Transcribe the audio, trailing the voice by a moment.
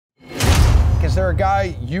is there a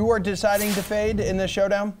guy you are deciding to fade in this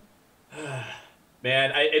showdown?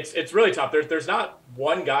 Man, it's really tough. There's not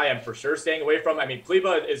one guy I'm for sure staying away from. I mean,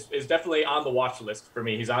 Kleba is definitely on the watch list for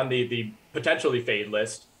me. He's on the potentially fade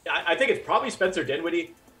list. I think it's probably Spencer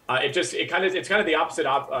Dinwiddie. It's kind of the opposite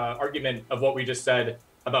argument of what we just said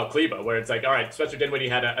about Kleba, where it's like, all right, Spencer Dinwiddie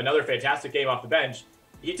had another fantastic game off the bench.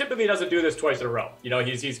 He typically doesn't do this twice in a row. You know,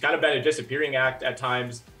 he's kind of been a disappearing act at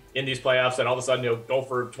times in these playoffs, and all of a sudden he'll go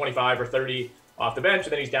for 25 or 30 off the bench,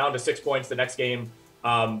 and then he's down to 6 points the next game.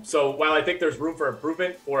 So while I think there's room for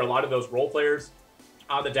improvement for a lot of those role players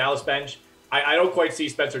on the Dallas bench, I don't quite see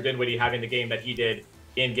Spencer Dinwiddie having the game that he did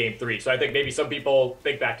in Game 3. So I think maybe some people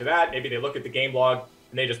think back to that. Maybe they look at the game log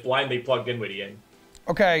and they just blindly plug Dinwiddie in.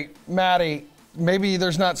 Okay, Maddie, maybe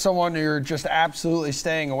there's not someone you're just absolutely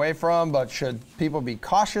staying away from, but should people be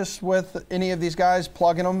cautious with any of these guys,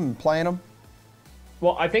 plugging them and playing them?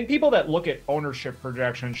 Well, I think people that look at ownership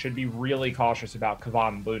projections should be really cautious about Kevon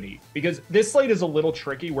and Looney, because this slate is a little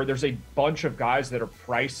tricky where there's a bunch of guys that are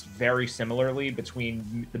priced very similarly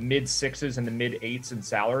between the mid sixes and the mid eights in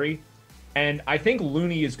salary. And I think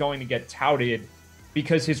Looney is going to get touted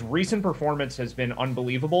because his recent performance has been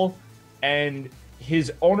unbelievable. And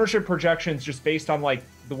his ownership projections, just based on like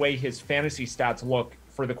the way his fantasy stats look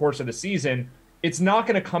for the course of the season, it's not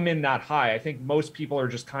going to come in that high. I think most people are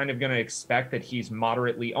just kind of going to expect that he's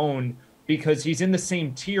moderately owned because he's in the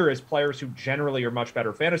same tier as players who generally are much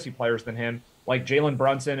better fantasy players than him, like Jalen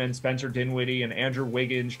Brunson and Spencer Dinwiddie and Andrew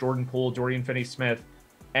Wiggins, Jordan Poole, Dorian Finney-Smith.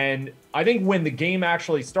 And I think when the game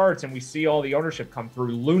actually starts and we see all the ownership come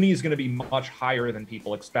through, Looney is going to be much higher than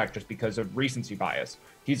people expect just because of recency bias.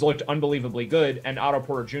 He's looked unbelievably good, and Otto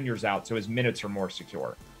Porter Jr. is out, so his minutes are more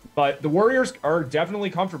secure. But the Warriors are definitely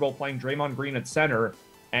comfortable playing Draymond Green at center,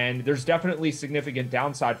 and there's definitely significant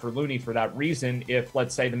downside for Looney for that reason if,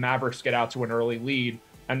 let's say, the Mavericks get out to an early lead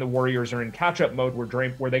and the Warriors are in catch-up mode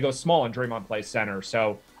where they go small and Draymond plays center.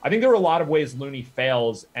 So I think there are a lot of ways Looney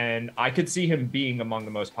fails, and I could see him being among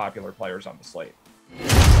the most popular players on the slate.